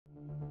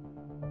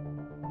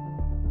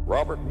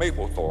Robert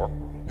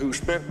Mapplethorpe, who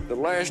spent the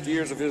last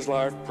years of his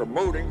life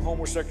promoting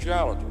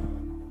homosexuality.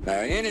 Now,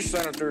 any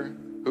senator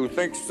who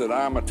thinks that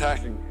I'm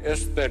attacking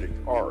aesthetic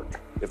art,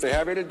 if they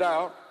have any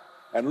doubt,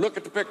 and look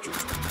at the pictures,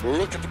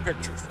 look at the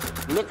pictures,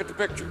 look at the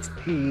pictures.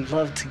 He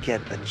loved to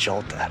get a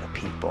jolt out of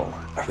people,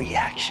 a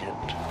reaction.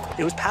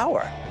 It was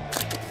power.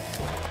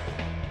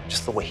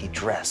 Just the way he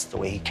dressed, the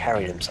way he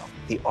carried himself.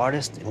 The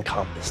artist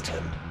encompassed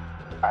him.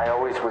 I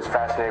always was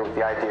fascinated with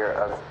the idea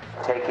of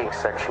taking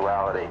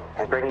sexuality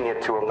and bringing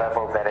it to a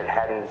level that it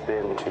hadn't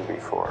been to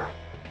before.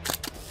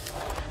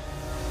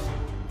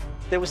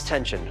 There was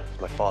tension.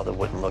 My father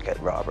wouldn't look at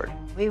Robert.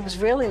 He was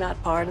really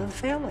not part of the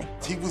family.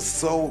 He was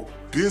so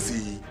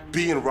busy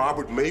being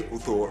Robert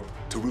Mapplethorpe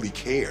to really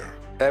care.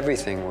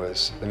 Everything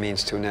was the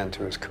means to an end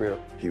to his career.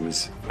 He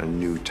was a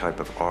new type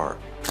of art.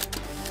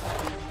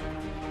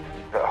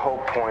 The whole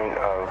point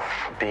of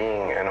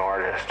being an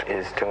artist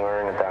is to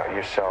learn about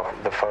yourself.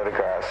 The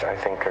photographs, I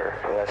think, are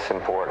less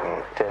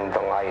important than the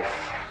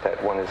life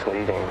that one is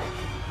leading.